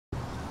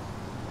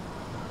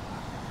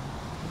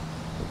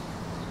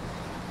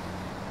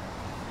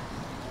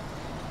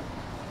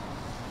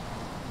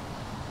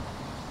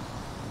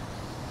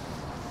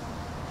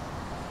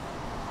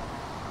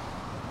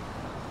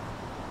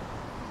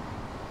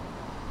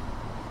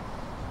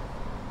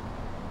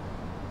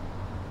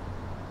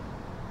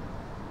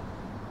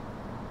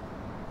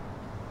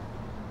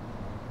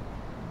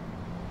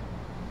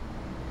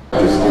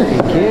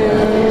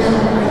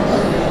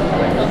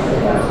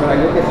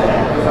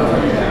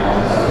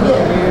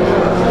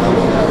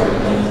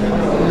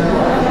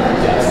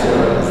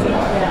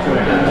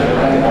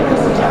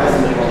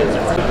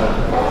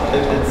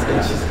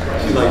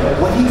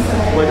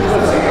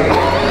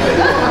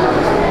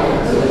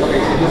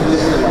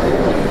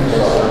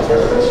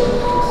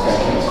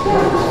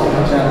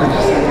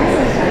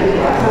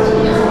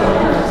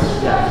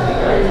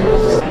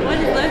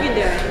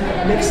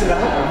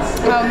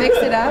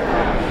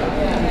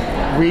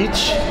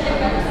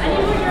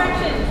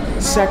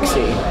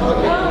sexy.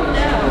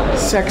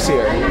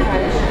 Sexier.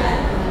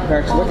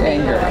 Parents, look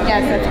anger.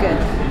 Yes, that's good.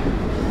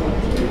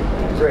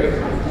 Great.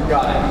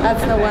 Got it.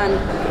 That's the one.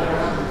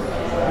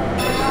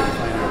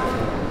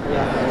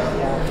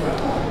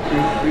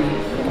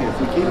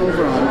 If we came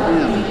over on him,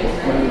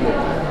 what do we do?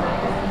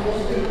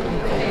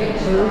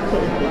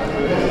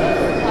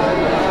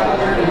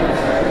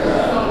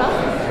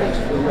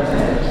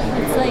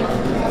 It's like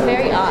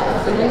very odd.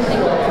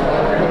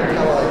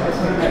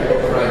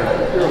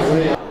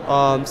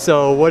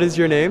 So what is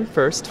your name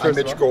first? I'm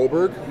Mitch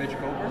Goldberg. Mitch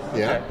Goldberg?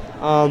 Yeah.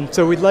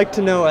 So we'd like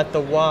to know at the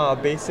WA,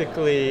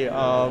 basically,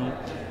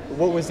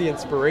 what was the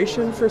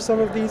inspiration for some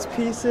of these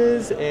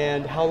pieces,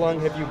 and how long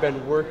have you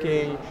been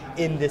working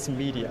in this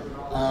medium?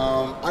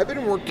 I've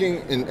been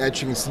working in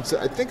etching since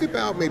I think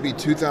about maybe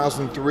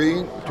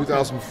 2003,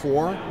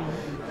 2004.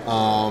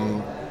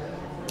 I'm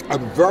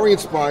very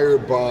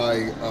inspired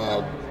by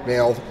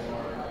male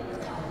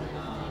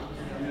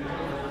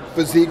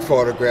physique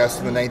photographs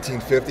from the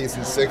 1950s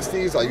and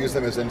 60s. I use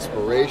them as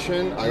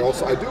inspiration. I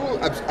do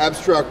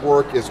abstract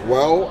work as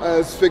well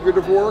as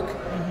figurative work.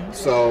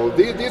 So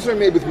these are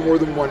made with more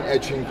than one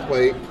etching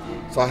plate.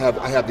 So I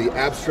have the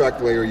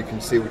abstract layer you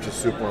can see, which is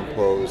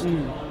superimposed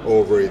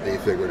over the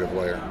figurative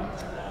layer.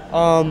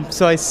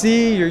 So I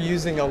see you're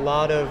using a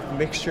lot of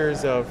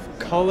mixtures of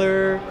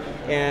color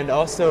and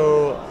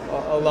also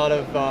a lot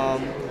of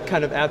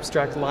kind of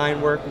abstract line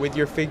work with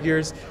your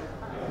figures.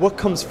 What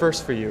comes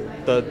first for you?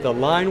 The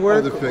line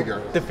work? Oh, the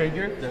figure. The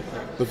figure?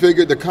 The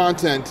figure, the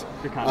content.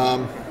 The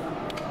content.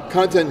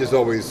 Content is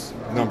always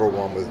number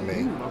one with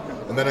me. Okay.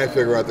 And then I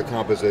figure out the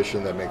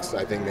composition that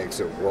I think makes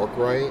it work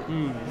right.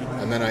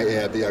 And then I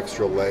add the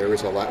extra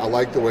layers. I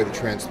like the way the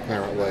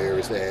transparent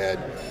layers add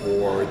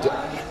more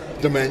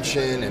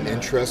dimension and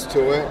interest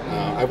to it.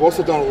 I've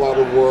also done a lot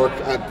of work,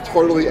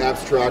 totally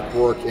abstract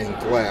work in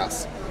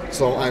glass.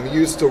 So I'm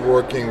used to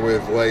working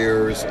with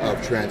layers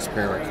of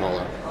transparent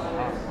color.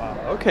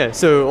 Okay,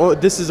 so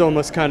this is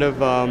almost kind of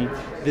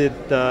the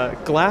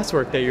glass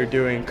work that you're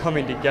doing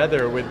coming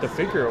together with the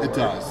figure work. It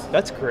does.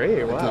 That's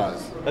great. Wow. It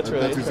does. That's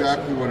really That's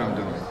exactly what I'm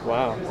doing.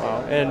 Wow,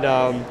 wow. And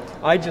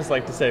I'd just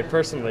like to say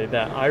personally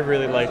that I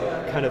really like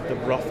kind of the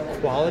rough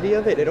quality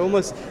of it. It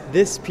almost,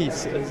 this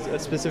piece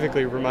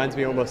specifically reminds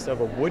me almost of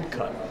a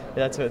woodcut.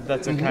 That's a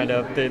kind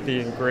of the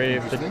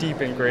engraved, the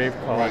deep engraved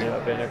quality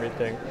of it and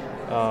everything.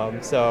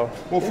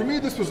 Well, for me,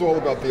 this was all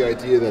about the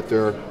idea that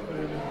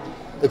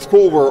it's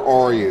cool, where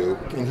are you?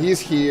 And he's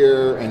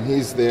here and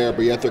he's there,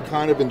 but yet they're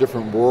kind of in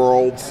different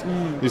worlds.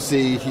 You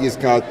see, he's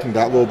got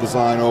that little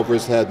design over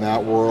his head in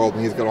that world,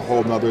 and he's got a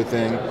whole nother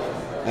thing.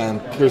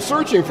 And they're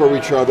searching for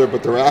each other,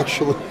 but they're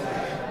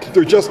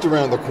just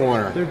around the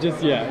corner. They're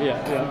just,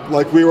 yeah.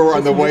 Like we were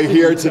on the way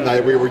here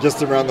tonight, we were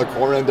just around the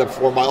corner, ended up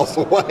 4 miles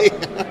away.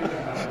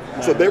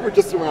 So they were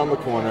just around the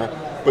corner,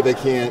 but they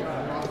can't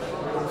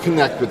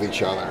connect with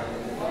each other.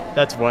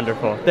 That's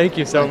wonderful. Thank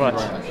you so much.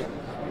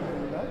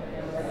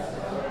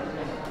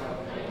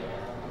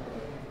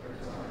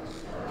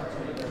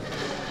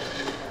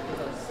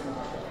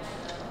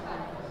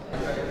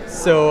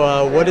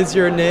 So what is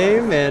your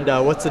name, and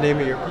what's the name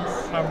of your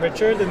piece? I'm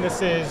Richard, and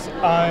this is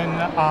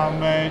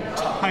untitled,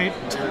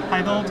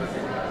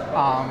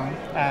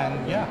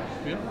 and yeah.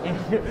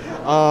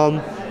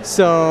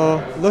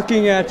 So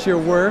looking at your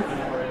work,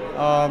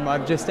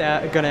 I'm just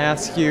going to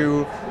ask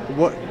you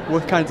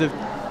what kinds of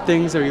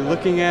things are you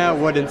looking at?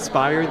 What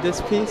inspired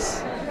this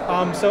piece?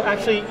 So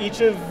actually,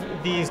 each of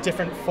these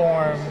different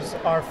forms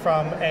are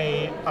from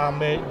a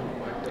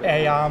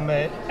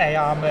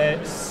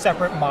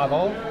separate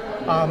model.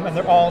 And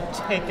they're all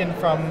taken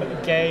from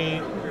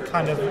gay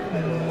kind of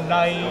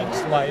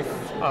nightlife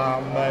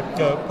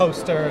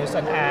posters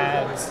and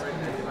ads.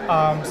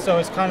 So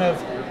it's kind of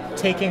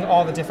taking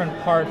all the different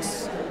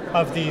parts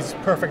of these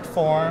perfect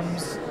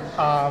forms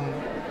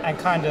and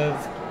kind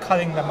of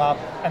cutting them up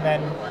and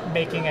then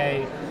making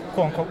a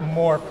quote-unquote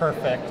more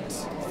perfect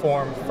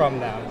form from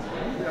them.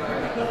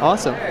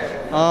 Awesome.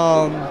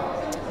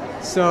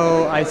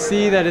 So I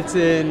see that it's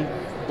in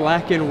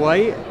black and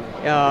white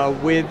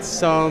with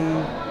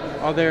some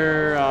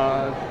other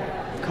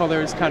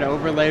colors kind of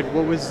overlaid.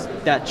 What was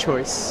that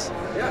choice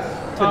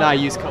to not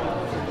use color?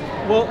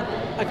 Well,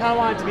 I kind of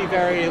wanted to be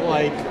very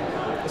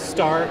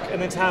stark,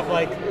 and then to have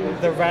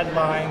the red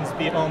lines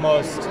be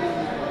almost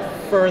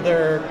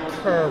further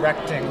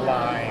correcting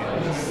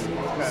lines,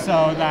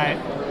 so that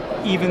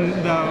even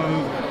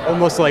though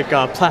almost like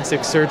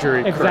plastic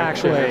surgery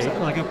correction. Exactly,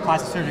 like a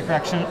plastic surgery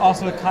correction.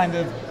 Also, it kind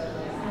of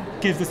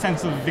gives the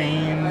sense of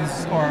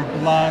veins or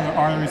blood or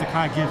arteries. It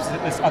kind of gives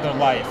it this other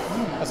life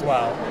as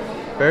well.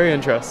 Very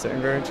interesting,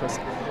 very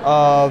interesting.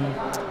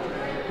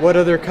 What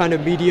other kind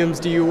of mediums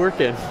do you work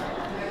in?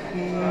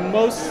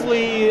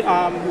 Mostly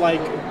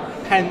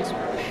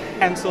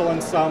pencil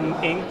and some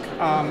ink,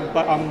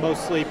 but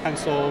mostly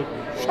pencil,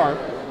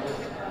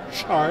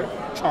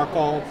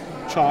 charcoal,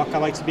 chalk. I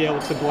like to be able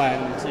to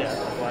blend.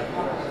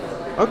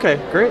 Okay,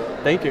 great,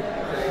 thank you.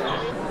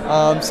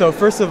 So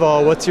first of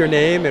all, what's your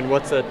name and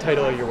what's the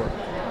title of your work?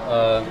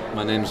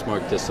 My name is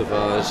Mark de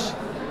Sauvage,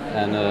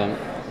 and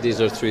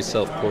these are 3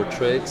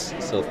 self-portraits.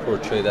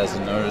 Self-portrait as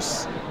a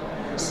nurse,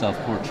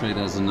 self-portrait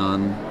as a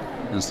nun,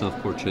 and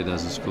self-portrait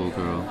as a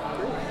schoolgirl.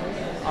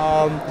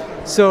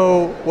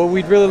 So what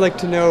we'd really like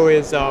to know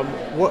is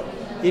what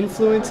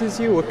influences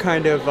you? What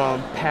kind of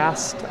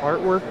past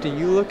artwork do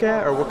you look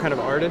at, or what kind of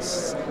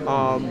artists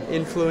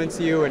influence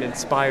you and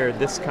inspire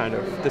this kind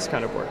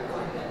of work?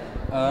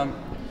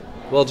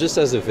 Well, just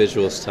as a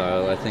visual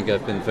style, I think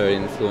I've been very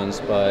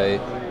influenced by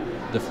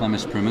the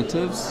Flemish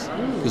primitives,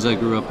 because I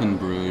grew up in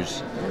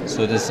Bruges.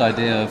 So this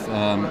idea of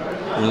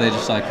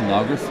religious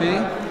iconography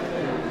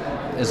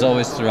is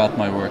always throughout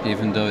my work,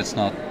 even though it's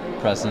not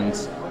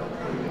present,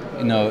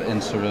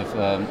 in sort of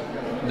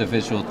the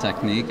visual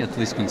technique, at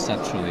least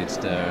conceptually it's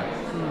there.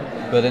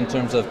 But in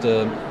terms of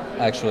the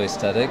actual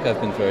aesthetic, I've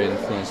been very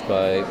influenced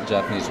by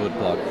Japanese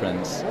woodblock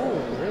prints. Oh,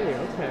 really?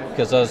 Okay.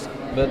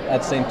 But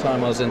at the same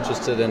time I was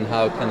interested in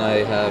how can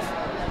I have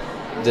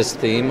this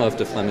theme of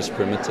the Flemish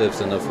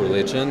primitives and of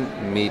religion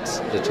meet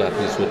the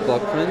Japanese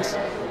woodblock prints.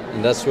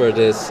 And that's where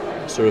this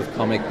sort of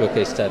comic book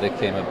aesthetic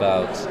came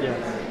about.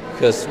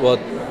 Because what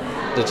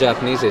the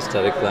Japanese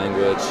aesthetic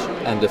language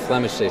and the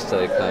Flemish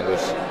aesthetic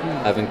language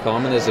have in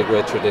common is a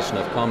great tradition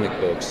of comic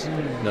books,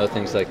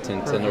 things like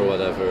Tintin or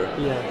whatever.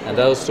 And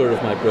that was sort of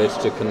my bridge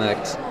to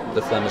connect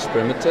the Flemish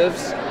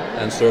primitives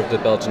and sort of the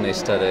Belgian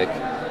aesthetic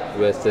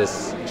with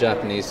this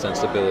Japanese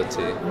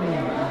sensibility.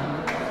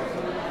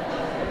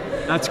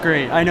 That's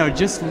great. I know,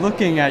 just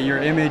looking at your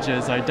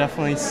images, I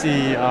definitely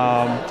see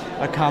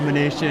a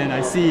combination.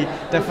 I see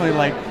definitely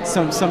like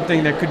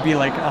something that could be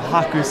like a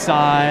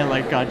hakusai,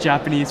 like a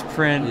Japanese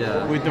print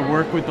with the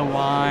work with the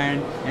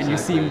line, and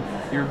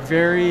you're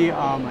very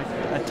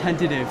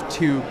attentive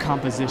to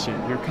composition.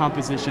 Your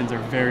compositions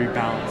are very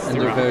balanced. And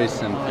they're very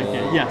simple.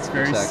 Yes,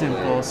 very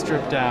simple,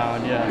 stripped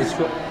down. Yeah.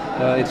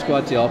 It's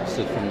quite the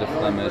opposite from the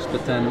Flemish,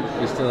 but then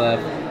we still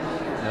have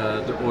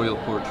the oil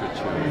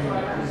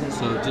portraiture.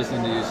 So just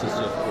in the usage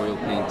of oil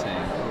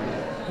painting.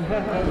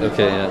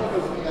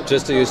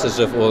 Just the usage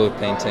of oil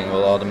painting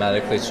will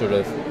automatically sort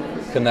of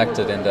connect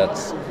it in that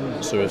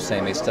sort of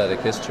same aesthetic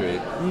history.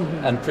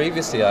 And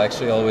previously I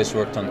actually always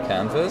worked on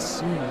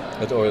canvas,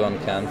 with oil on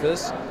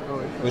canvas,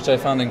 which I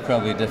found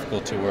incredibly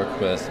difficult to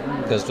work with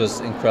because it was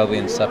incredibly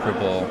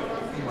inseparable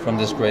from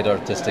this great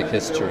artistic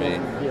history.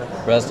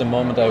 Whereas the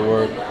moment I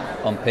work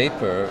on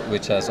paper,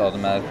 which has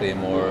automatically a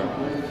more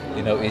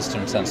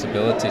Eastern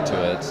sensibility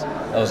to it,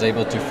 I was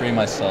able to free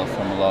myself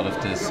from a lot of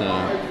this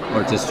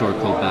art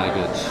historical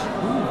baggage.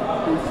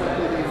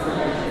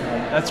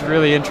 That's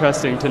really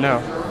interesting to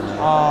know.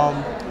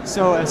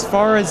 So as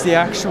far as the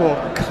actual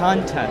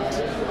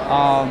content,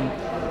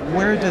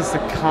 where does the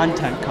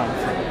content come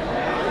from?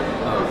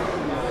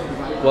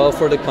 Well,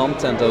 for the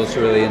content, I was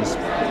really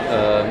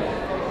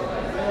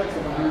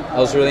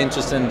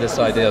interested in this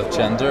idea of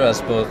gender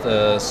as both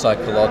a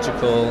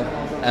psychological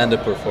and a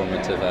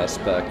performative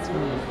aspect.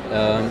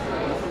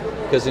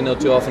 Because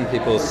too often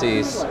people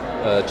see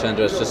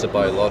gender as just a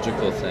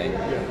biological thing.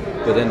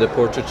 But in the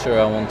portraiture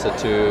I wanted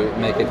to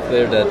make it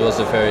clear that it was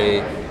a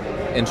very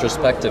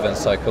introspective and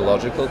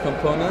psychological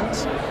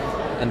component.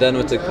 And then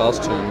with the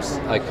costumes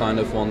I kind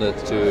of wanted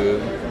to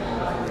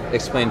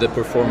explain the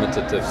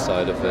performative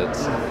side of it.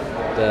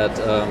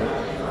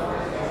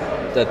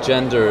 That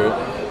gender,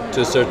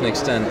 to a certain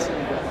extent,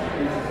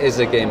 is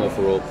a game of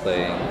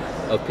role-playing,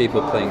 of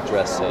people playing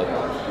dress-up.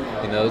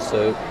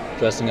 So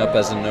dressing up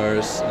as a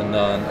nurse, a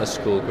nun, a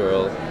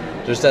schoolgirl.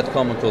 There's that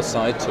comical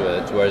side to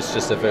it, where it's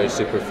just a very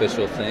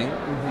superficial thing,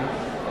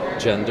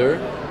 gender,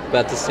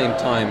 but at the same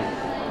time,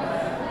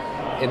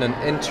 in an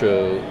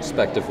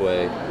introspective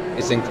way,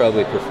 it's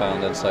incredibly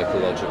profound and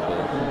psychological.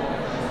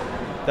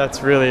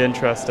 That's really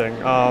interesting.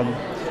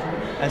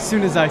 As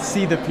soon as I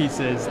see the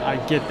pieces, I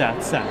get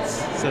that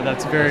sense. So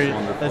that's very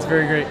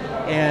great.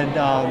 And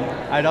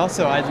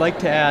I'd like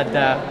to add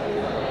that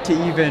to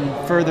even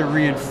further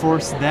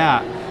reinforce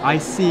that, I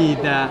see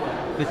that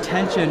the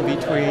tension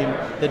between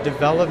the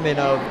development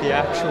of the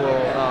actual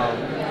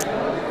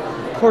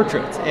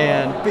portraits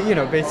and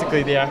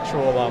basically the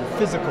actual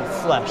physical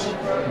flesh,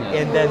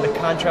 and then the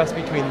contrast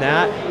between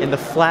that and the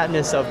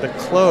flatness of the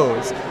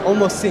clothes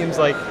almost seems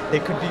like they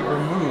could be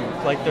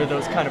removed, like they're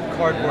those kind of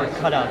cardboard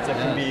cutouts that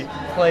can be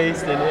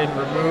placed and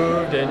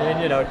removed and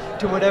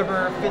to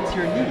whatever fits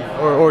your need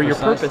or your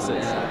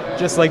purposes,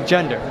 just like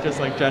gender as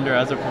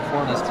a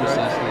performance. That's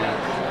precisely it.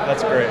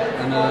 That's great.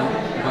 And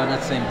by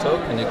that same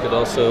token, you could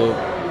also,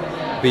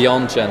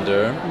 beyond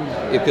gender,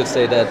 you could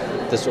say that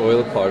this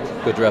oil part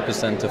could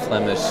represent the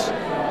Flemish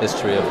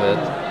history of it,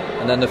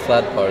 and then the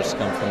flat parts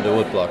come from the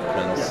woodblock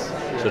prints.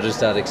 So there's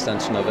that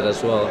extension of it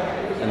as well.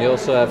 And you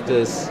also have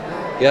this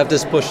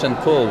push and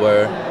pull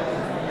where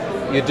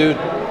you do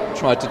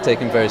try to take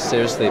them very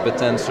seriously, but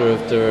then sort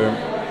of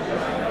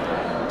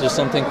there's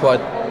something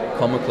quite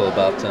comical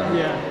about them.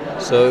 Yeah.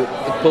 So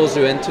it pulls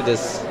you into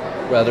this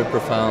rather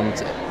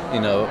profound,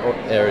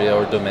 area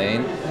or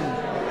domain,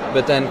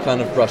 but then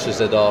kind of brushes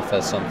it off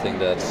as something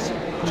that's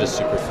just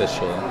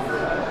superficial.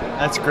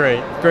 That's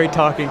great. Great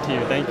talking to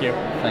you. Thank you.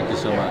 Thank you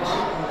so much.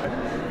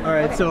 All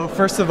right, so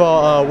first of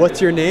all, what's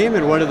your name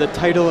and what are the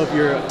title of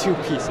your two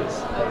pieces?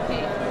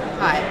 Okay.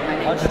 Hi, my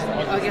name is...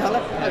 Okay, hold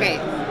up. Okay,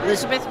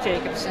 Elizabeth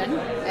Jacobson,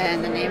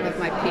 and the name of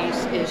my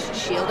piece is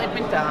Shielded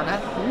Madonna.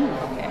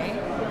 Okay.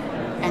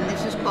 And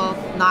this is called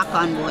Knock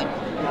on Wood.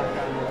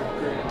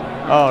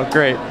 Oh,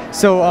 great.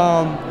 So,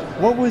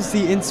 what was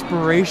the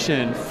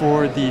inspiration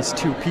for these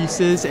two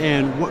pieces,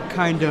 and what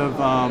kind of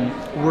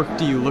work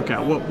do you look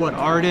at? What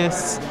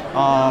artists,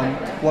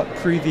 what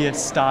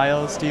previous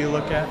styles do you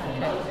look at?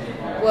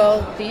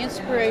 Well, the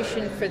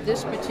inspiration for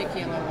this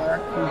particular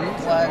work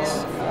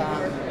was,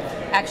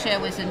 actually I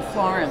was in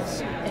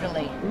Florence,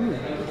 Italy,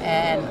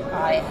 and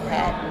I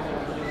had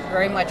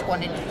very much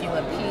wanted to do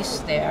a piece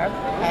there,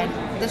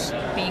 and this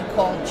being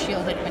called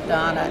Shielded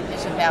Madonna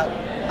is about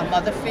a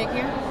mother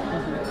figure,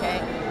 okay?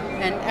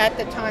 And at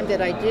the time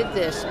that I did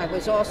this, I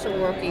was also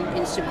working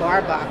in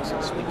cigar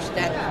boxes, which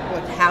that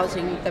was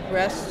housing the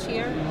breasts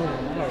here,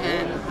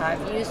 and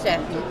I've used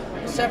that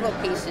in several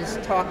pieces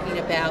talking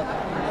about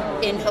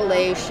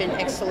inhalation,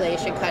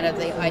 exhalation, kind of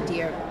the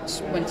idea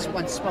when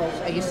one smokes.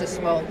 I used to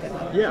smoke, and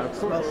I don't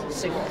smoke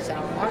cigarettes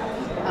anymore.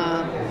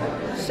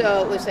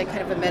 So it was like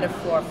kind of a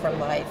metaphor for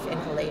life,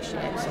 inhalation,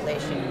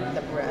 exhalation,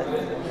 the breath.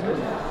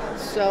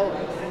 So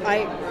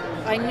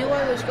I knew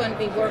I was going to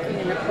be working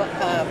in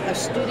a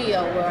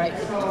studio where I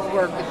could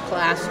work with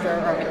plaster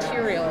or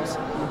materials,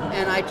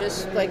 and I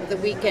just, like the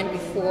weekend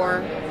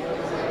before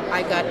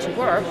I got to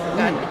work,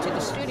 got into the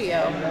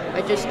studio,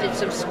 I just did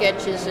some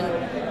sketches,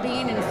 and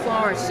being in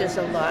Florence, there's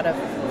a lot of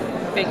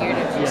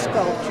figurative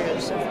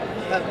sculptures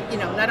of, you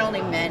know, not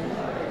only men,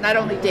 not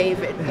only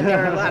David, but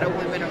there are a lot of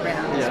women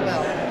around as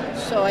well.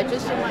 So I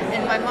just,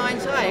 in my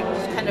mind's eye, I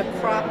just kind of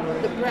cropped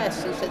the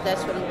breasts and said,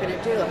 that's what I'm going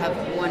to do. I'll have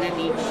one in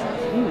each,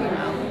 you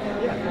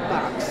know,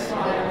 box.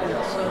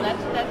 So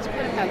that's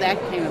kind of how that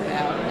came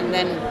about. And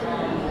then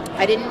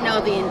I didn't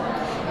know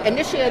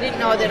initially I didn't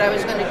know that I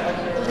was going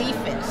to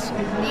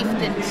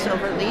leafed in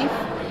silver leaf.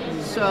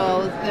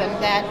 So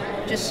then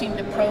that just seemed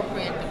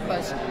appropriate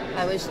because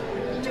I was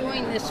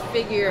doing this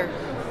figure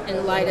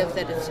in light of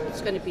that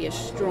it's going to be a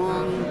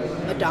strong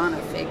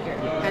Madonna figure.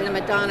 And the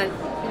Madonna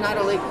not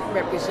only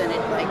represented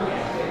like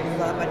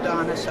the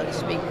Madonna, so to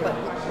speak, but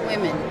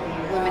women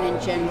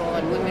in general,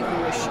 and women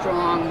who were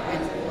strong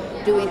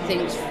and doing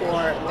things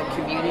for the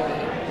community.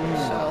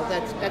 So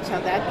that's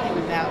how that came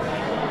about.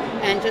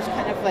 And just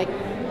kind of like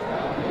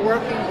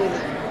working with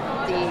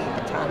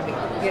the autonomy,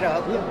 you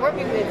know,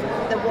 working with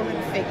the woman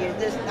figure.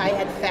 These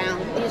are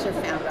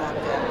found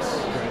objects.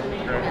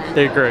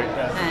 They're great.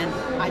 And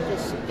I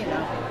just, you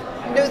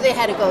know, knew they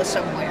had to go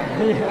somewhere,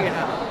 you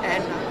know.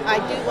 And I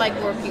do like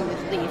working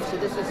with leaves. So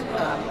this is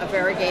a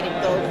variegated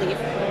gold leaf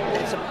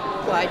that's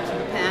applied to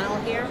the panel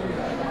here.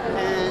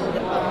 And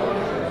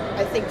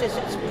I think just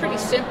it's pretty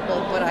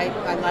simple, but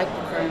I liked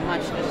it very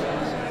much.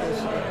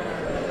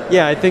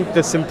 Yeah, I think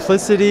the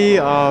simplicity,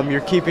 you're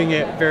keeping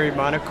it very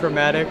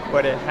monochromatic,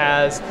 but it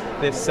has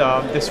this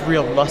this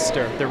real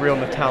luster, the real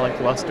metallic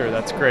luster.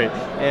 That's great.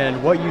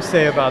 And what you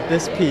say about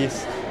this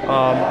piece,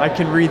 I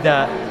can read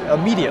that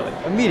immediately.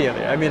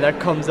 I mean, that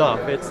comes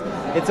off.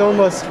 It's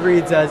almost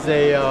reads as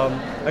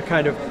a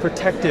kind of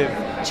protective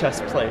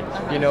chest plate,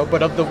 you know,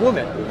 but of the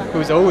woman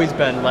who's always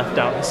been left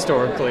out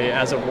historically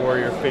as a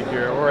warrior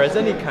figure or as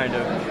any kind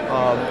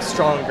of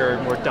stronger,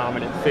 more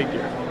dominant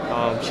figure.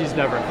 She's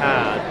never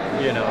had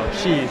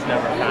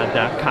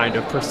that kind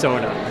of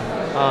persona.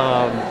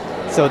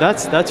 So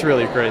that's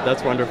really great.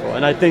 That's wonderful.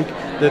 And I think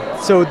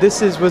so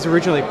this was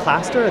originally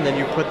plaster, and then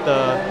you put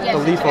the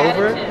leaf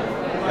over it.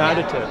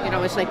 Additive. You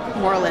know, it's like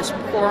more or less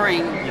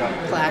pouring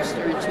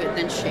plaster into it,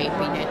 then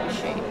shaping it.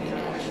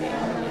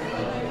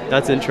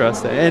 That's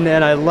interesting.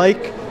 And I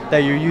like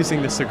that you're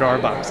using the cigar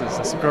boxes.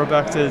 The cigar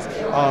boxes,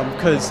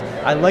 because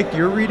I like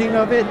your reading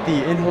of it,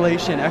 the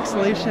inhalation,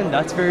 exhalation,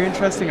 that's very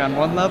interesting on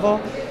one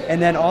level. And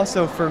then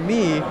also for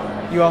me,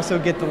 you also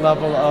get the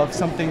level of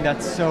something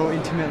that's so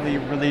intimately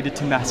related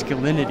to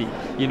masculinity.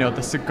 You know,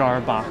 the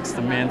cigar box,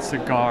 the man's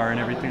cigar and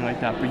everything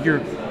like that. But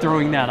you're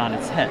throwing that on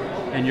its head.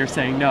 And you're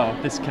saying, no,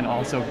 this can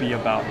also be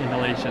about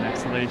inhalation,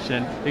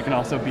 exhalation. It can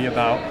also be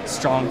about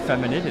strong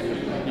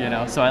femininity, you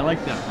know? So I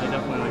like that. I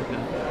definitely like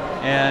that.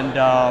 And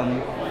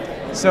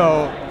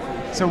so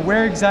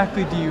where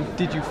exactly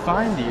did you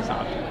find these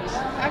objects?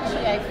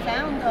 Actually, I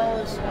found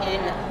those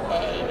in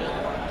a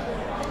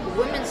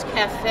women's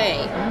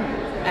cafe,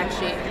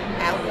 actually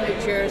out in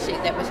New Jersey.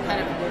 That was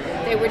kind of,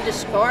 they were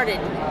discarded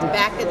at the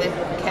back of the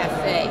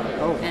cafe,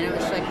 and it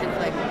was like kind of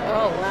like,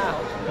 oh wow,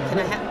 can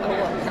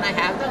I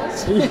have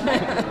those?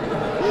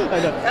 I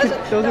know.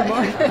 Those are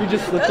mine. You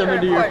just slip them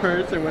into your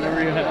purse or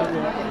whatever you have.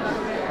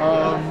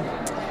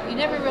 You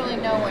never really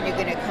know when you're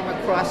going to come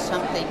across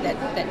something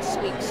that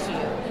speaks to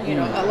you. You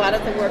know, a lot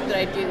of the work that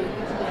I do,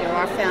 there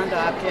are found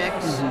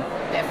objects.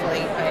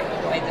 Definitely, I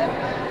employ them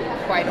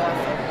quite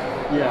often.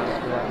 Yeah.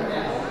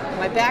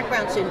 My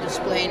background's in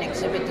display and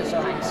exhibit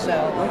design,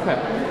 so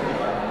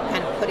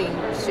kind of putting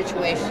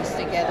situations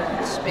together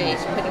in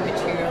space, putting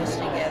materials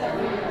together.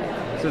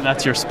 So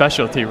that's your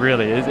specialty,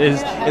 really,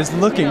 is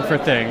looking for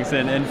things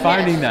and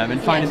finding them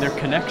and finding their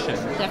connection.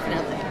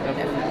 Definitely.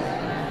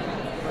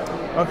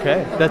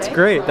 Okay, that's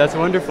great. That's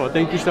wonderful.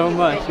 Thank you so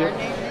much.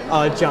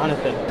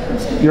 Jonathan.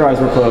 Your eyes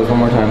were closed. One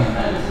more time.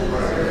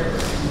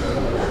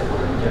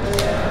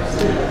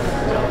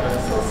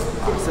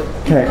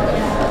 Okay.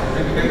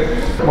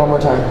 One more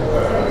time.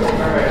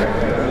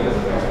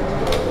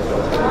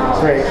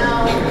 Great.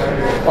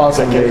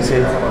 Awesome,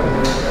 Casey.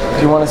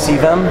 Do you want to see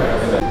them?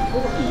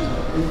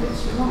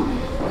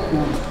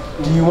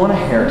 Do you want a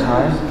hair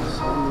tie?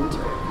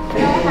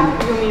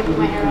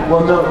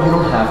 Well, no, you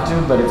don't have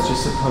to, but it's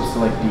just supposed to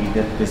like be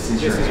that this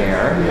is your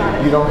hair.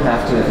 You don't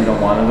have to if you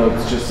don't want to, though.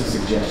 It's just a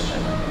suggestion.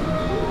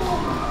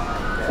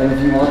 And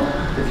if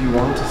you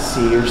want to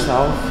see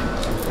yourself,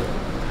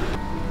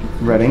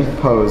 ready?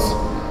 Pose.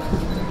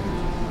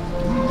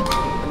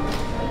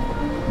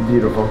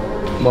 Beautiful.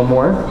 One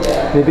more.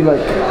 Maybe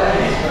like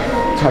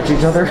touch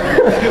each other.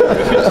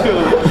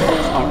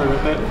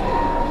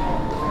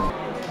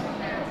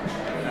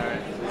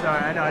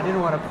 Sorry, I know I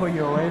didn't want to pull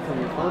you away from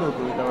your photo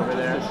booth over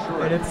there,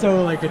 and it's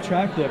so like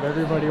attractive.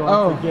 Everybody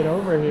wants to get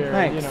over here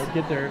and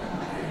get their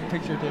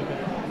picture taken.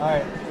 All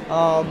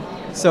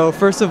right. So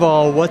first of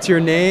all, what's your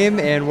name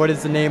and what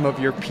is the name of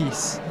your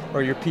piece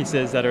or your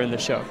pieces that are in the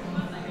show?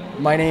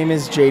 My name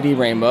is JD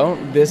Rainbow.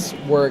 This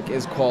work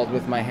is called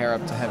With My Hair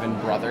Up to Heaven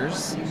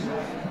Brothers,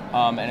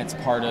 and it's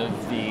part of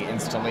the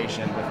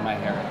installation With My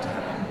Hair Up to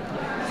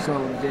Heaven. So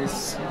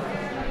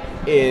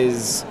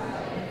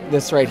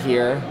this right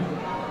here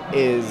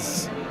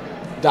is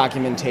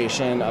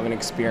documentation of an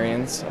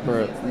experience,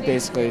 or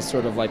basically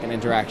sort of like an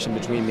interaction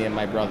between me and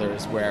my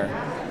brothers where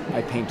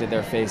I painted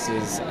their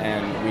faces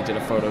and we did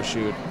a photo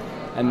shoot.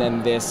 And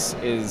then this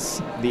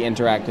is the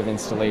interactive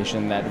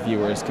installation that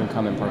viewers can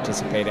come and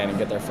participate in and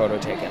get their photo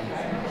taken.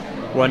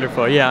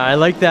 Wonderful. Yeah, I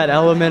like that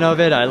element of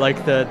it. I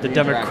like the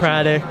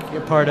democratic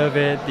part of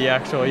it, the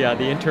actual,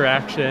 the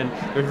interaction.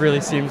 There really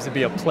seems to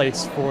be a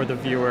place for the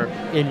viewer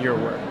in your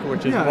work,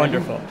 which is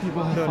wonderful.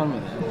 People have fun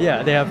with it.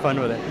 Yeah, they have fun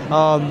with it.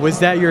 Was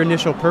that your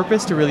initial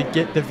purpose, to really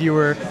get the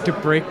viewer to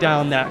break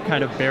down that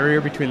kind of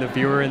barrier between the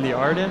viewer and the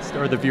artist,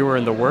 or the viewer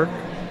and the work?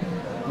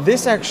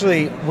 This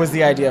actually was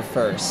the idea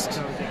first.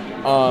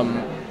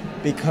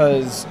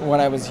 Because when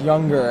I was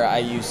younger, I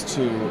used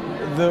to,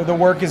 the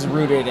work is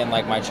rooted in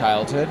like my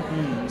childhood.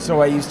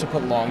 So I used to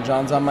put long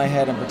johns on my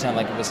head and pretend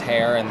like it was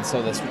hair, and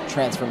so this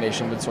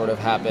transformation would sort of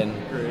happen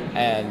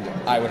and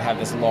I would have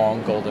this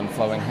long golden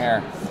flowing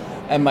hair.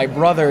 And my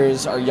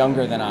brothers are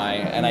younger than I,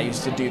 and I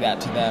used to do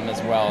that to them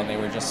as well, and they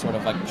were just sort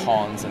of like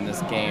pawns in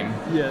this game.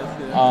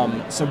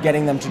 So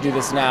getting them to do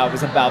this now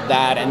was about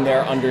that and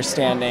their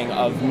understanding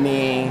of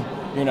me,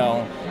 you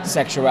know,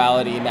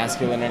 sexuality,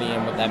 masculinity,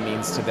 and what that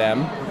means to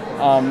them.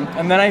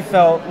 And then I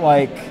felt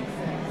like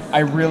I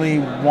really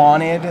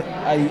wanted,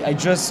 I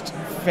just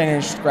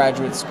finished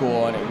graduate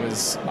school, and it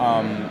was,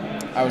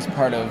 I was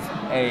part of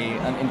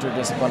an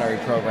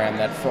interdisciplinary program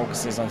that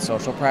focuses on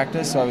social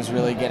practice, so I was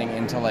really getting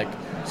into like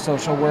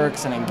social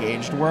works and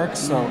engaged work,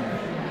 so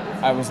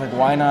I was like,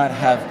 why not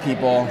have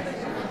people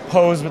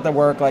pose with the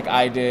work like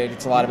I did?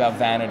 It's a lot about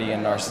vanity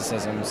and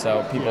narcissism,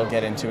 so people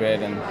get into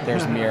it, and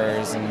there's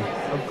mirrors, and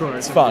of course,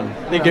 it's fun.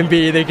 They can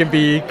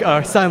be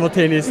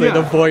simultaneously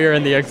the voyeur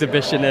and the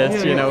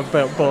exhibitionist, you know,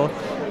 both.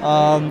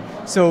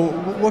 So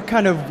what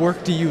kind of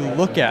work do you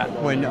look at?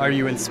 Are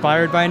you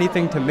inspired by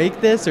anything to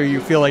make this, or you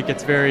feel like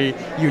it's very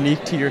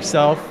unique to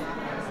yourself?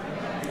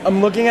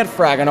 I'm looking at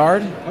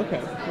Fragonard.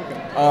 Okay.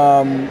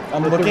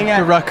 I'm looking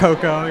at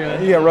Rococo.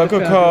 Yeah,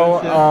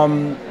 Rococo.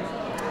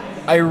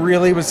 I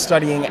really was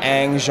studying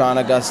Ang, Jean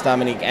Auguste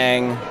Dominique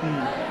Ang.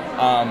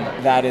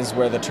 That is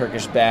where the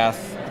Turkish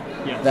bath,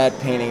 that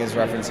painting is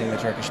referencing the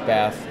Turkish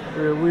bath.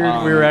 We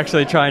were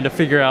actually trying to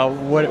figure out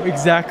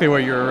exactly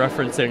what you were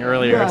referencing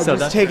earlier. Yeah, so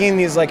just taking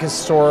these like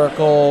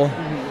historical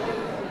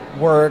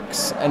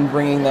works and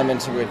bringing them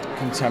into a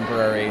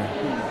contemporary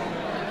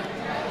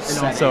and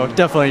also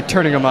definitely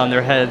turning them on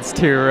their heads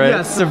too, right?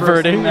 Yeah,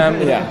 subverting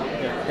them.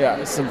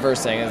 Yeah,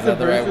 subversing, is that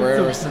the right word?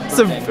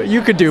 Or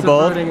you could do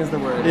both. Subverting is the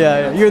word.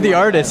 Yeah, you're the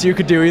artist. You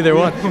could do either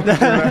one.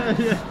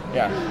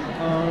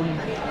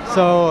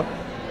 So,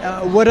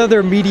 what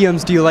other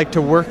mediums do you like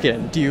to work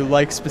in? Do you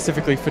like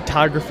specifically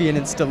photography and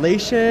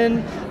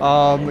installation?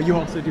 You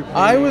also do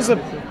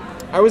painting.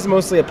 I was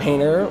mostly a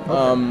painter.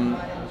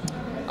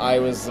 I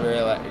was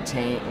very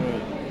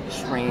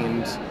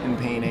trained in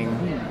painting.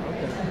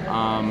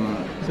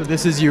 So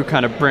this is you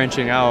kind of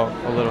branching out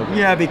a little bit.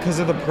 Yeah, because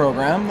of the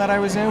program that I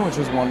was in, which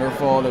was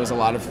wonderful. There was a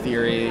lot of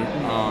theory.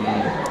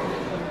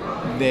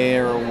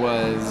 There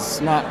was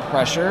not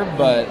pressure,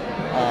 but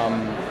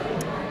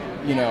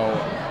you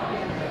know,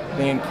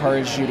 they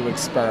encouraged you to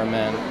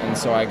experiment, and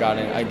so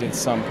I did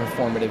some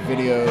performative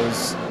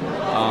videos.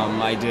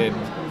 I did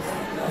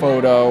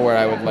photo where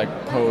I would like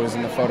pose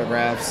in the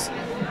photographs.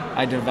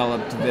 I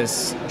developed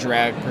this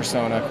drag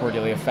persona,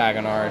 Cordelia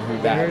Fragonard, who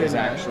is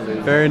actually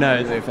very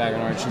nice. Cordelia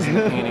Fragonard. She's in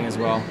the painting as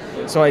well.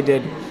 So I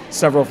did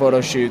several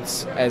photo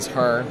shoots as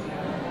her,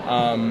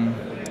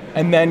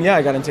 and then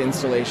I got into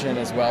installation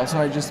as well.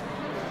 So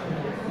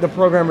the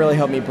program really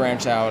helped me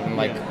branch out and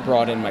like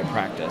broaden my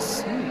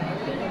practice.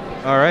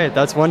 All right,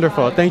 that's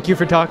wonderful. Thank you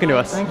for talking to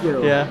us. Thank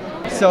you.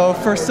 Yeah. So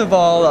first of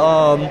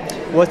all,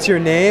 what's your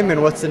name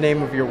and what's the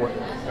name of your work,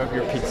 of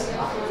your piece?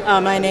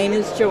 My name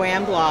is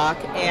Joanne Block,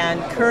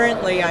 and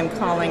currently I'm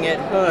calling it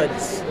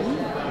Hoods.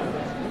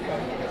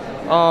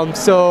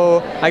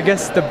 So I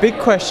guess the big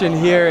question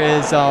here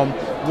is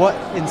what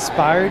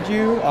inspired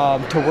you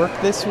to work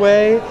this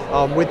way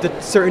with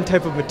the certain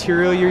type of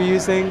material you're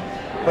using,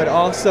 but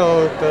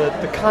also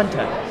the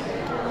content?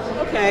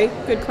 Okay,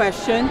 good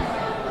question.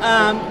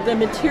 The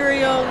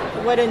material,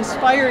 what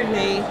inspired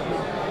me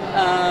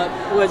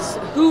was,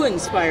 who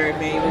inspired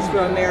me was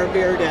Romare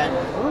Bearden.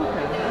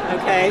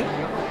 Okay?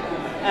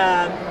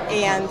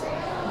 And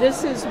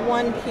this is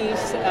one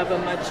piece of a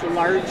much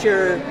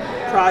larger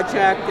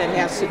project that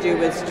has to do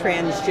with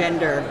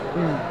transgender.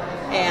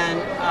 And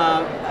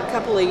a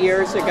couple of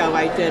years ago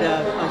I did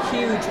a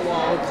huge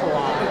wall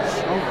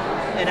collage.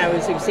 And I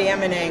was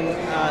examining,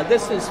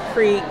 this is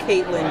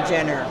pre-Caitlyn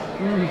Jenner.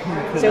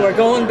 So we're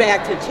going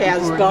back to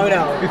Chaz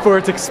Bono. Before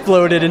it's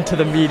exploded into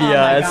the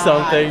media as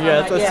something,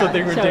 that's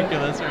something So,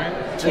 ridiculous,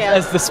 right?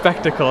 As the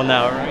spectacle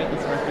now, right?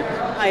 The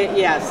spectacle.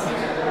 Yes.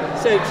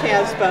 So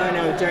Chaz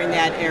Bono during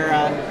that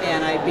era,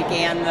 and I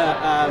began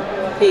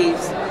the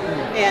piece.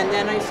 And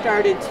then I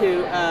started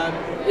to,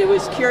 it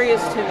was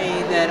curious to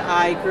me that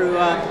I grew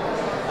up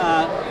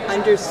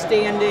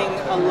understanding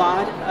a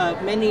lot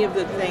of many of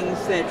the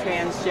things that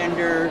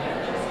transgender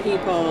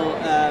people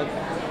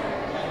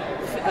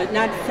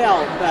not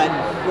felt, but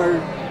were.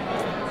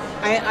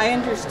 I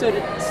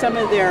understood some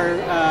of their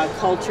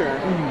culture.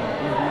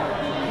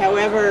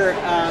 However,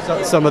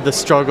 some of the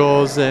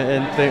struggles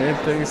and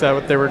things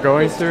that they were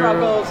going through.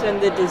 Struggles and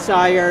the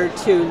desire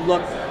to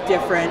look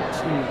different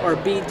or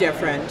be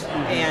different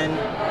and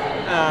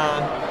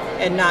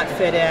not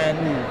fit in.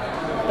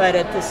 But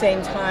at the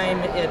same time,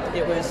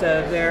 it was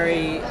a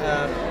very,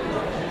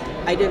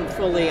 I didn't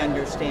fully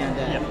understand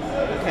it,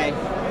 okay?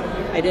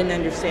 I didn't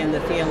understand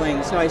the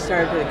feeling, so I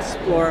started to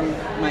explore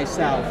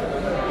myself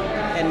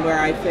and where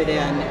I fit in.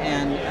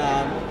 And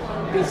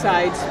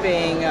besides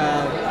being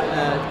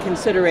a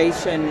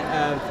consideration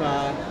of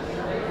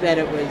that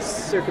it was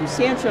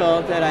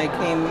circumstantial that I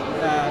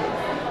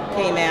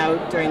came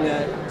out during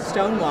the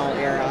Stonewall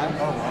era,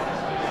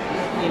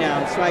 you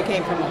know, so I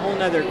came from a whole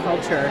nother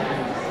culture.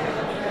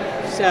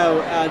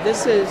 So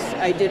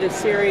I did a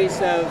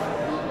series of...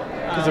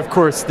 Because of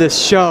course this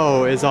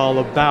show is all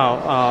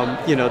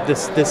about, you know,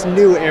 this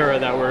new era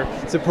that we're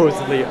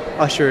supposedly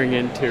ushering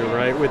into,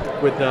 right? With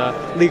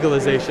the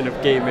legalization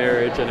of gay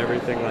marriage and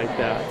everything like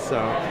that.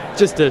 So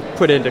just to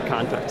put into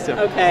context.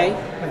 Yeah. Okay.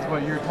 Because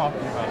what you're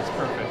talking about is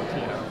perfect,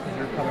 you know, because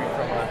you're coming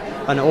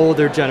from an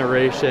older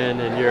generation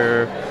and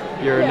you're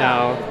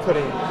now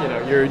putting, you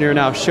know, you're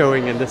now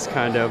showing in this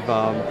kind of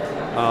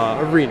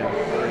arena.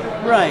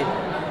 Right.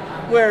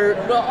 Where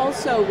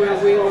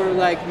we were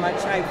like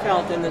much, I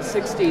felt in the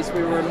 60s,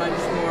 we were much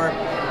more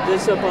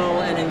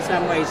visible and in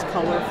some ways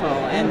colorful,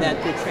 and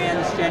that the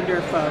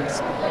transgender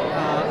folks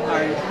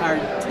are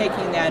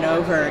taking that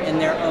over in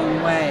their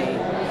own way.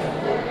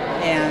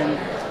 And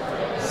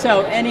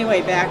so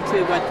anyway, back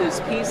to what this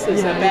piece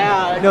is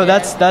about. No,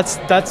 that's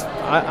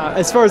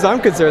as far as I'm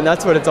concerned,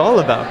 that's what it's all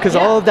about, because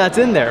all of that's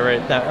in there,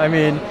 right? I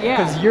mean,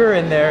 because you're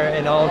in there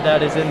and all of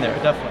that is in there,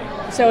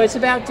 definitely. So it's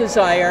about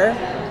desire.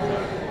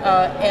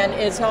 And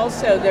it's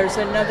also, there's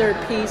another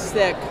piece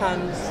that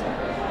comes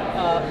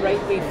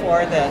right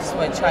before this,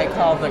 which I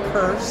call the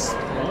curse.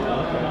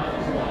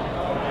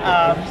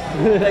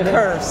 The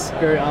curse.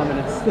 Very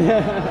ominous.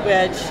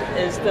 Which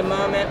is the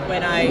moment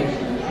when I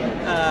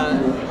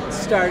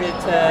started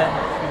to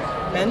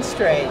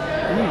menstruate.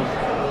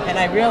 And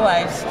I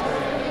realized...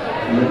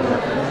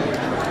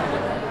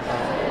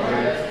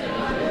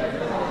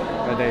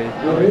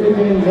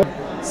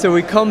 So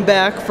we come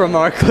back from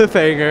our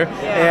cliffhanger,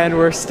 and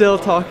we're still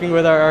talking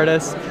with our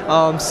artist.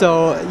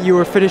 So you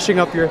were finishing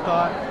up your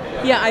thought?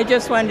 Yeah, I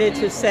just wanted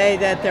to say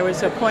that there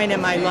was a point in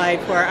my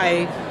life where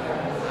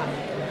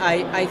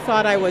I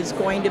thought I was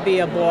going to be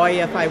a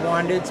boy if I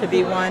wanted to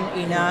be one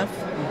enough.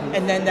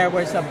 And then there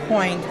was a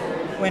point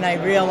when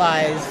I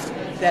realized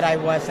that I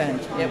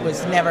wasn't. It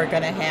was never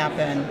going to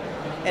happen.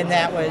 And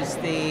that was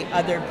the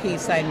other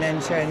piece I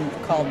mentioned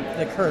called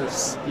The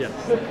Curse. Yes,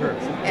 The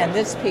Curse. And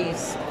this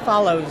piece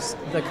follows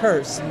The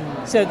Curse.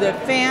 So the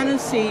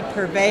fantasy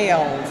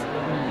prevailed,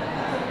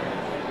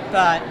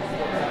 but...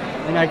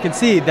 And I can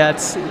see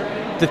that's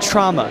the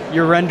trauma.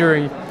 You're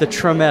rendering the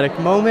traumatic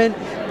moment,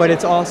 but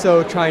it's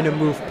also trying to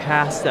move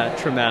past that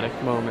traumatic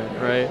moment,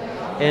 right?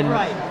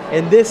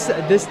 And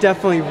this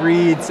definitely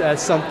reads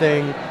as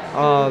something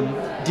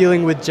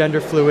dealing with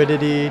gender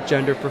fluidity,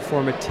 gender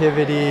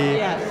performativity,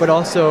 but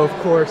also, of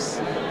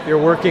course,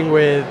 you're working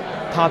with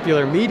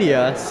popular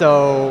media,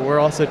 so we're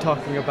also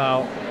talking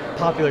about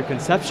popular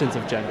conceptions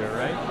of gender,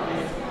 right?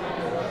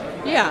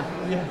 Yeah.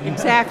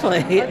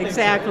 Exactly,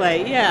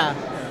 yeah.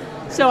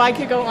 So I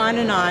could go on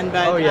and on,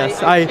 but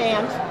I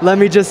can't. Let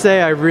me just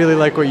say, I really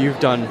like what you've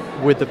done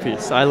with the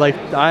piece.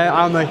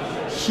 I'm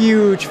a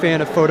huge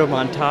fan of photo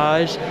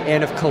montage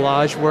and of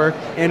collage work,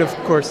 and of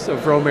course of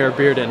Romare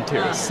Bearden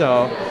too.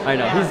 So I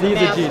know he's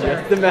a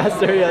genius, the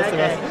master. Yes, the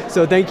master.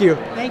 So thank you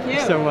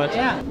so much.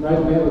 Yeah. Tonight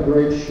we have a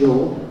great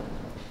show.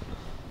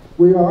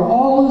 We are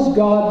all as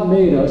God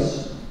made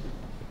us,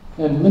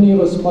 and many of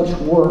us much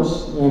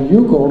worse. And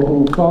Yuko,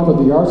 who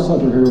founded the Art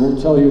Center here,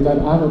 will tell you that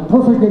I'm a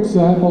perfect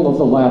example of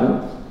the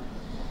latter.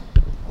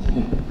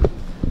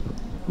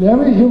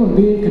 Every human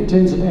being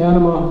contains an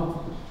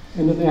anima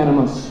and an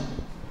animus.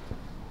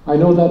 I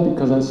know that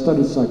because I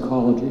studied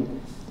psychology.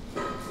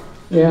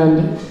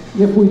 And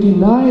if we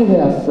deny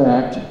that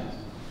fact,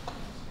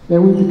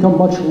 then we become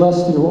much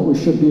less than what we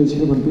should be as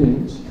human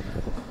beings.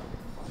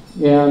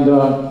 And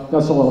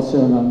that's all I'll say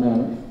on that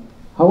matter.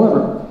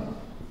 However,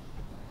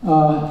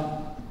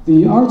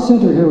 the Art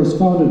Center here was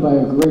founded by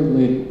a great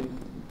lady,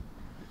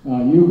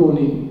 Yuko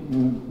Ni.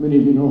 Many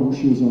of you know who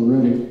she is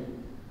already.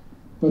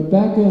 But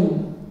back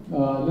in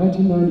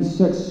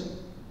 1996,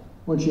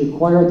 when she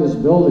acquired this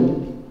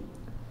building,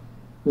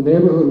 the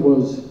neighborhood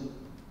was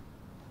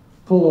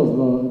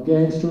full of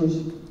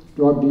gangsters,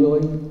 drug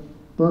dealing,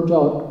 burnt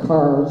out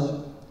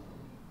cars.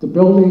 The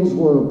buildings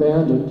were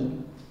abandoned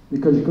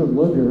because you couldn't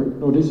live here.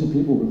 No decent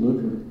people would live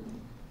here.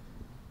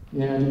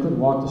 And you couldn't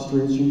walk the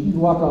streets. You'd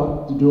walk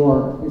out the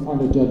door, you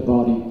find a dead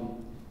body.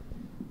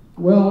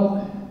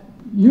 Well,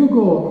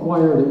 Yuko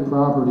acquired a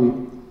property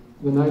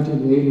in the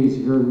 1980s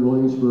here in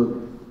Williamsburg.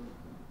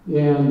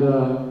 And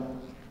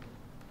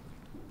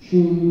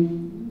she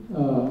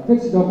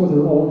fixed it up with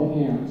her own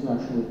hands,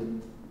 actually,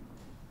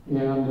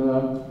 and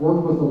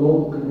worked with the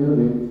local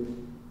community,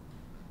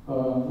 a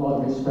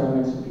lot of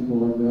Hispanics and people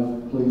like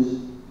that,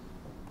 police,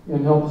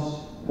 and helped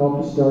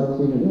to start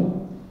cleaning it up.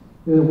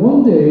 And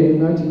one day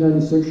in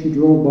 1996, she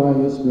drove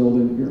by this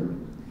building here.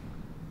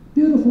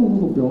 Beautiful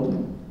little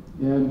building,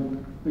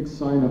 and big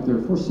sign up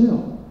there, for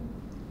sale.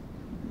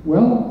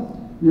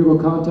 Well,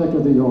 Hugo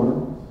contacted the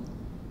owner,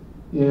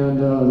 and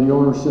the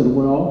owner said,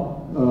 well,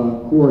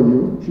 who are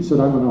you? She said,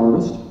 I'm an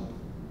artist.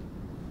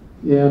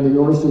 And the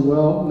owner said,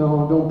 well,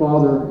 no, don't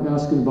bother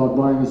asking about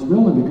buying this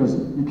building because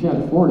you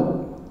can't afford it.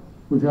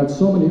 We've had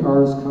so many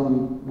artists come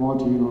and want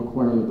to,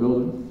 acquire the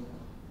building.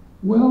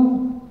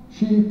 Well,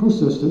 she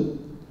persisted,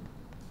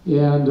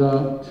 and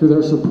to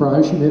their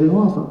surprise, she made an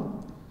offer.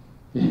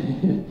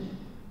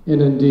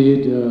 And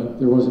indeed,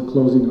 there was a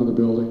closing on the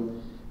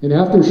building. And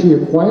after she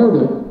acquired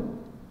it,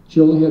 she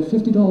only had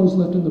 $50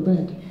 left in the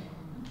bank.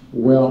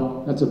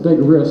 Well, that's a big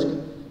risk,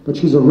 but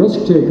she's a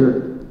risk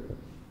taker.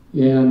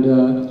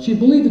 And she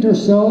believed in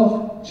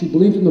herself, she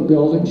believed in the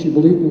building, she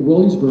believed in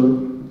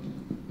Williamsburg,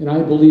 and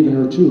I believe in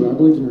her too. I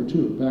believed in her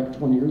too, back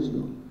 20 years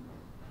ago.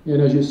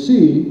 And as you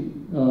see,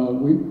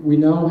 we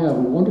now have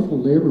a wonderful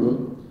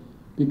neighborhood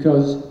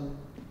because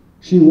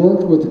she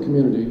worked with the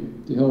community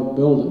to help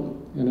build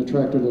it and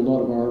attracted a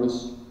lot of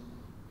artists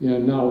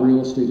and now real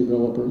estate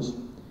developers.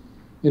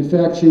 In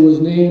fact, she was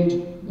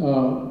named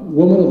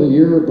Woman of the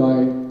Year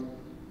by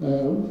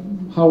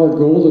Howard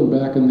Golden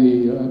back in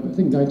the, I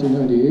think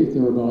 1998,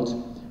 thereabouts,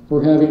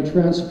 for having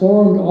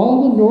transformed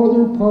all the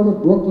northern part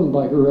of Brooklyn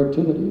by her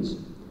activities.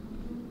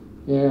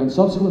 And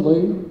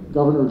subsequently,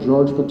 Governor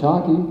George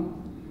Pataki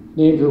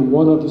named her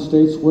one of the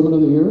state's Women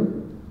of the Year,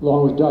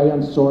 along with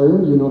Diane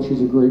Sawyer. You know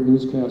she's a great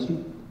newscaster.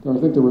 I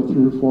think there were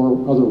 3 or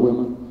 4 other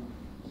women.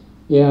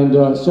 And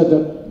said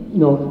that,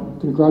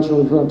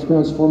 congratulated her on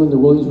transforming the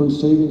Williamsburg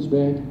Savings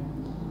Bank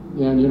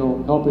and,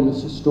 helping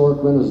this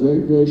historic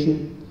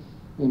renovation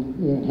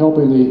and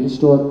helping the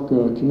historic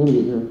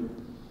community here.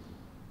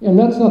 And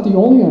that's not the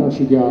only honor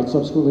she got.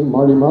 Subsequently,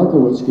 Marty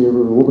Markowitz gave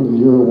her a Woman of the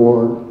Year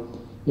award,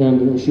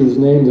 and she was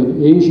named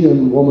an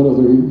Asian Woman of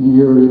the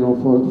Year,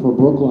 for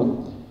Brooklyn.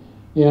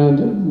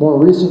 And more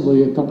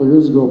recently, a couple of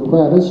years ago,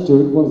 Pratt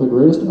Institute, one of the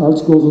greatest art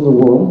schools in the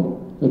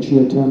world that she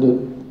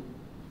attended,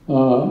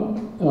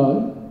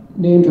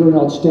 named her an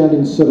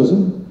outstanding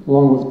citizen,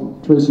 along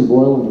with Tracy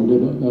Boylan, who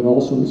did that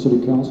also in the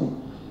city council.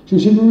 She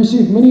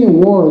received many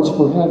awards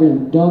for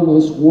having done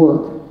this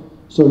work.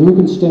 So you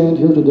can stand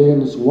here today in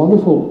this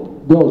wonderful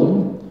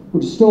building,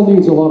 which still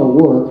needs a lot of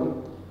work,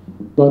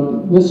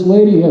 but this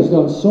lady has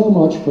done so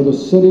much for the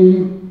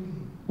city,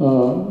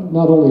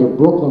 not only of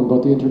Brooklyn,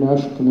 but the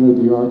international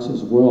community of the arts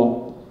as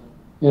well.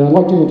 And I'd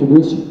like to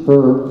introduce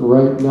her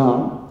right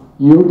now.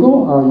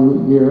 Yuko, are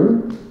you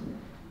here?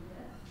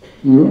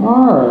 You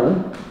are.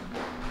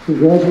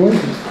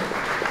 Congratulations.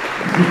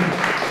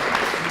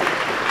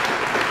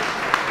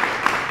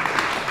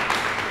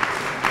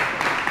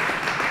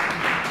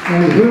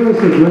 And here is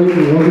the great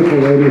and wonderful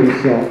lady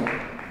herself.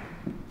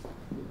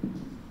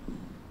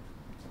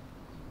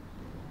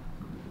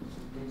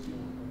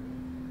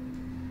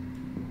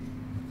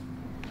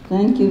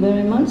 Thank you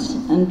very much.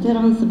 And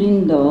Terence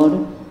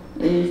Lindor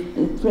is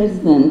the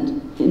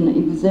president and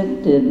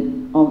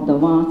executive of the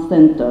WAR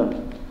Center.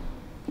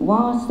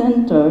 WAR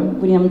Center,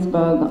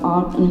 Williamsburg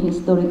Art and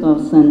Historical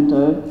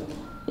Center,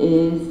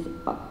 is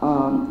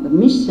the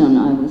mission,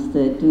 I would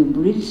say, to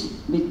bridge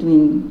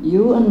between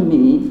you and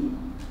me,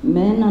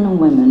 men and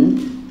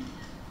women,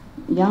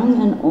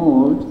 young and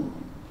old,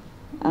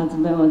 as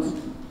well as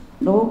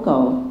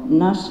local,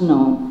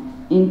 national,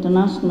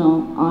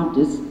 international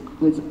artists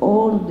with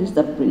all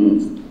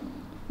disciplines.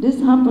 This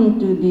happened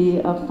to be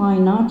a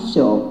fine art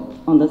show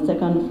on the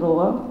second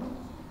floor,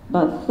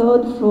 but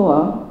third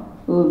floor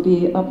will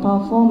be a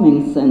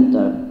performing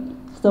center.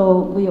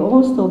 So we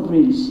also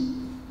bridge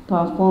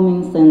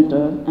performing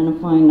center and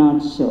fine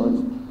art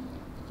shows.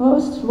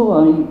 First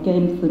floor you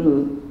came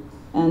through,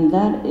 and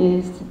that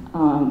is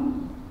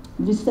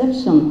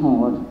reception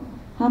hall.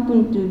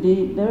 Happened to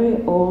be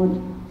very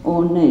old,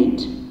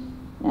 ornate,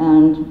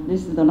 and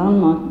this is the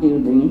landmark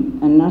building,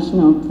 a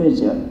national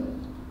treasure.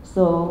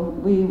 So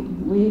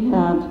we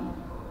have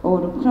all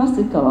the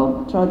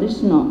classical,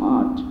 traditional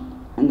art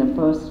on the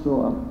first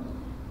floor.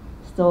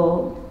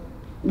 So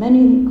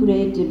many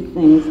creative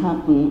things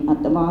happen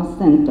at the Art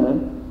Center,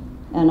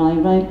 and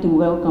I'd like to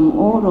welcome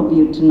all of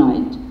you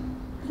tonight.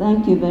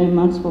 Thank you very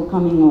much for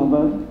coming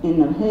over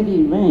in a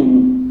heavy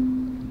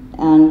rain,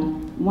 and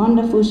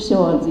wonderful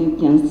show as you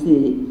can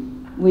see.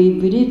 We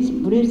bridge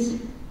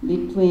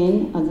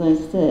between, as I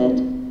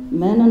said,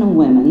 men and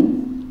women.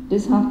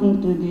 This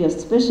happened to be a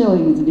special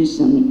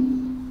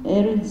exhibition,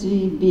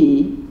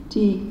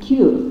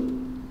 LGBTQ.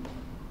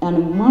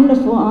 And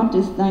wonderful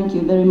artists, thank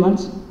you very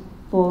much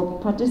for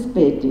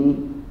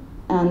participating.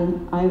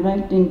 And I'd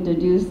like to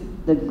introduce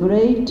the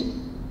great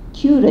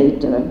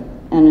curator,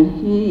 and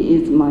he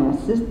is my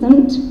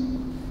assistant,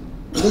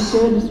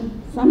 Richard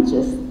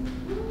Sanchez.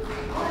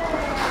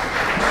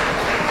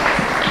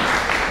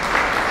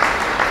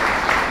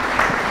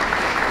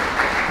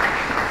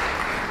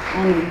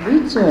 And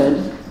Richard,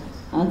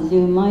 as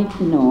you might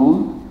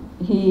know,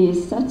 he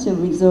is such a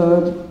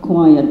reserved,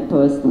 quiet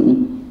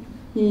person.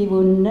 He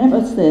will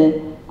never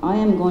say, I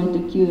am going to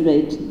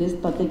curate this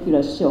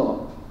particular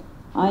show.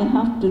 I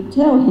have to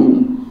tell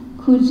him,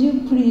 could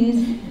you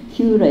please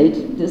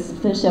curate this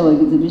special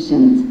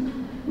exhibitions?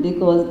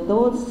 Because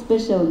those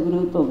special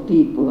group of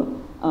people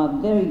are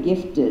very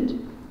gifted,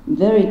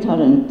 very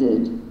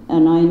talented,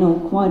 and I know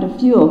quite a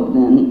few of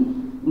them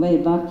way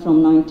back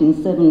from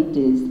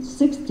 1970s,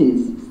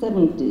 60s,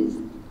 70s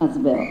as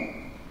well.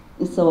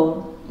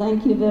 So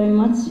thank you very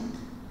much.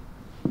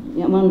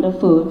 You're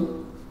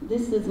wonderful.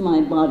 This is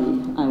my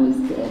body, I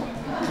would say.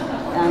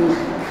 And,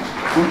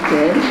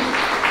 okay.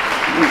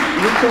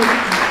 Richard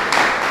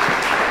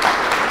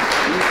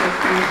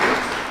Sanchez.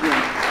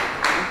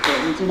 Yeah. Okay.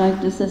 Would you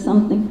like to say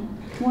something?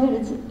 Where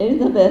is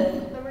Elizabeth?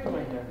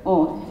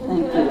 Oh,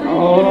 thank you.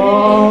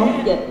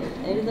 Oh, okay.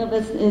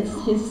 Elizabeth is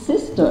his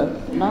sister,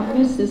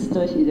 lovely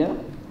sister here.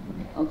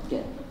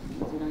 Okay.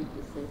 Would you like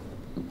to say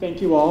something?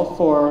 Thank you all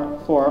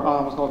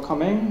for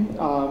coming.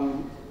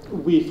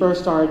 We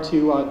first started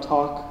to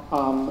talk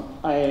of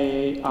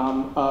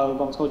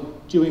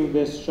doing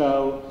this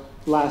show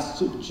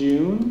last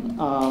June,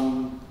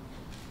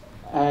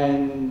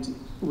 and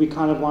we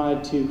kind of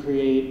wanted to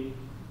create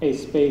a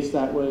space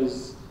that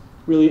was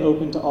really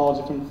open to all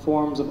different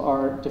forms of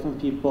art, different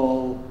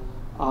people,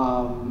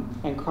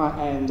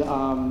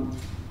 and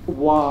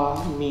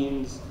wa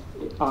means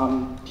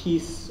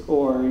peace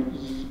or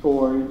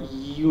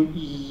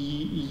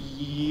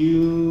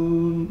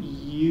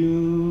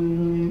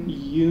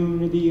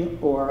unity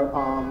or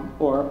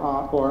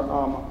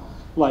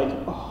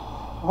like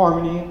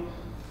harmony.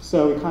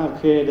 So we kind of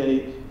created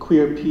a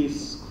queer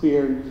peace,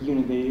 queer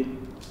unity.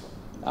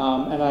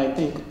 And I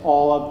thank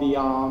all of the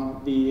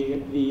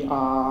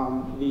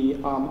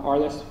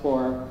artists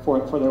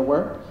for their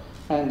work,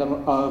 and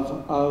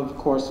of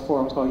course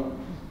for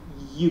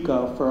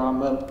Yuko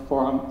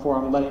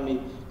for letting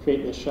me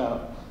create this show.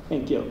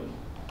 Thank you.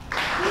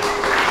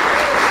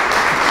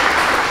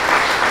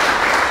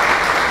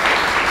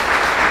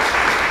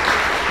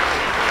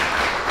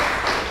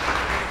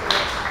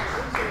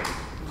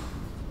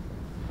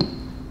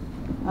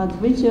 As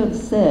Richard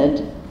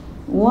said,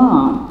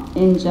 wa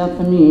in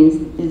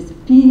Japanese is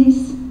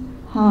peace,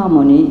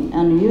 harmony,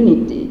 and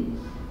unity.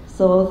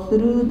 So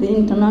through the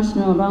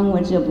international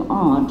language of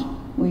art,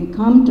 we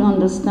come to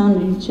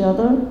understand each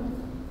other,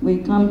 we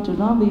come to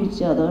love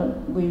each other,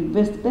 we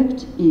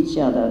respect each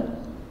other.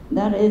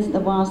 That is the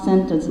Wa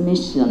Center's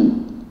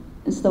mission.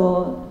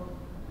 So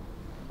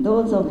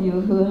those of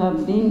you who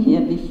have been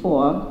here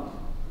before,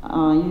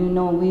 you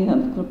know we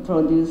have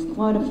produced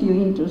quite a few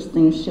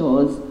interesting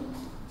shows,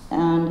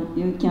 and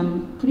you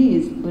can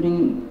please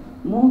bring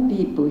more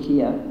people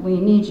here. We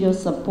need your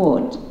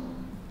support,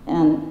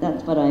 and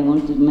that's what I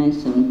want to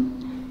mention.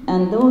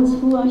 And those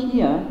who are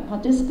here,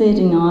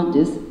 participating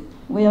artists,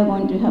 we are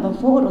going to have a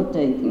photo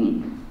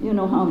taking. You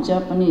know how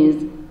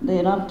Japanese,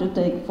 they love to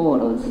take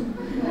photos.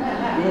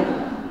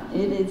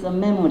 It is a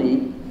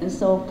memory, and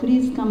so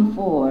please come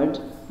forward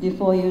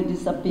before you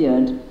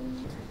disappeared.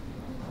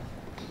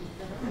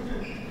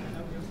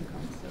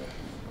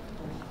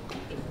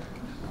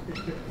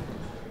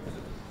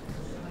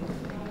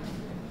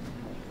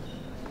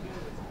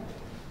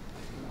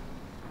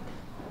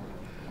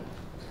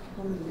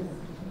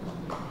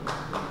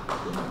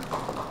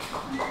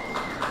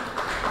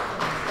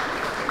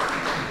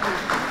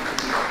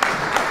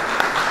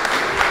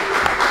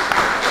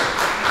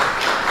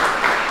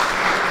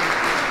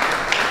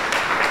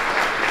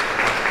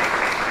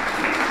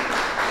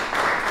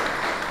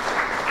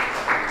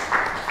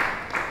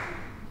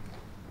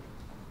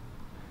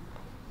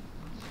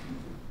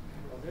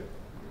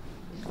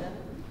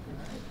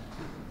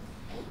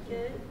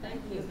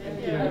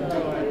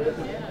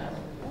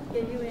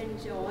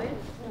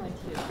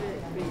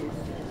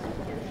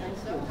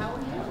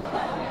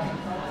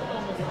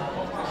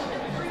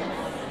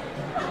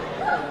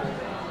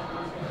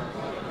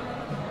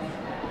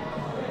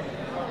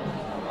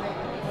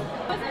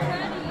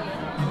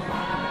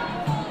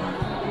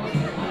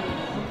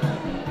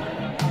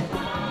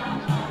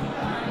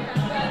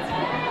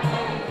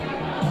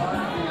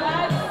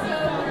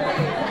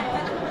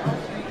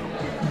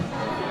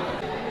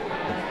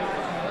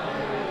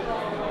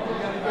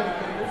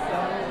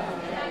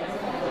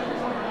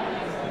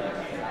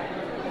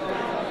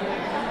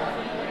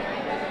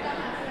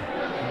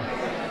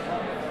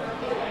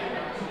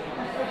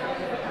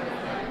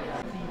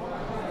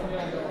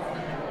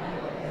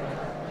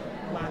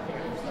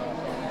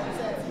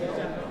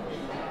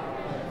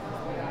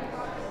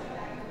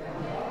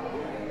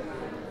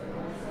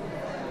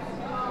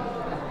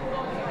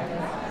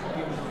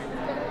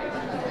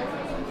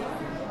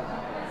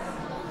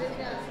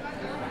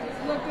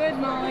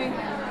 Molly.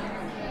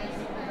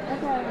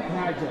 Okay.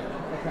 Magic.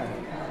 Okay.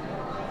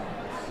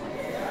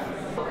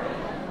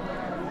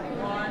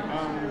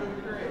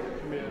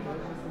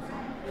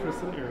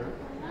 Chris and Eric.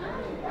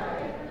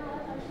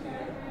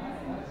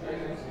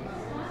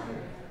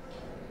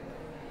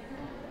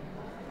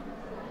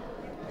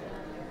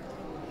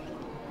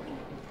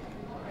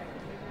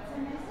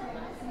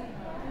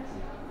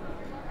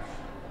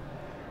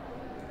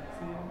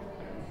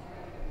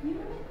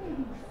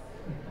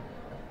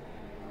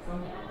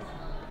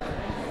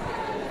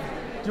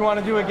 Do you want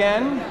to do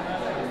again?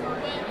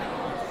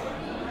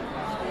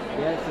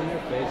 Yeah, it's in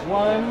your face.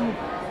 1,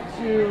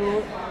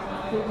 2,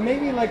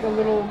 maybe like a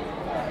little,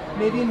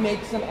 maybe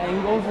make some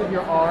angles with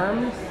your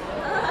arms.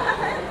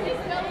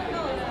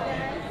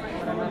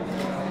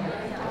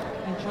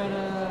 And try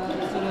to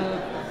sort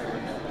of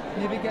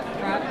maybe get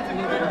wrapped a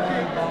little bit more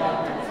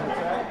involved.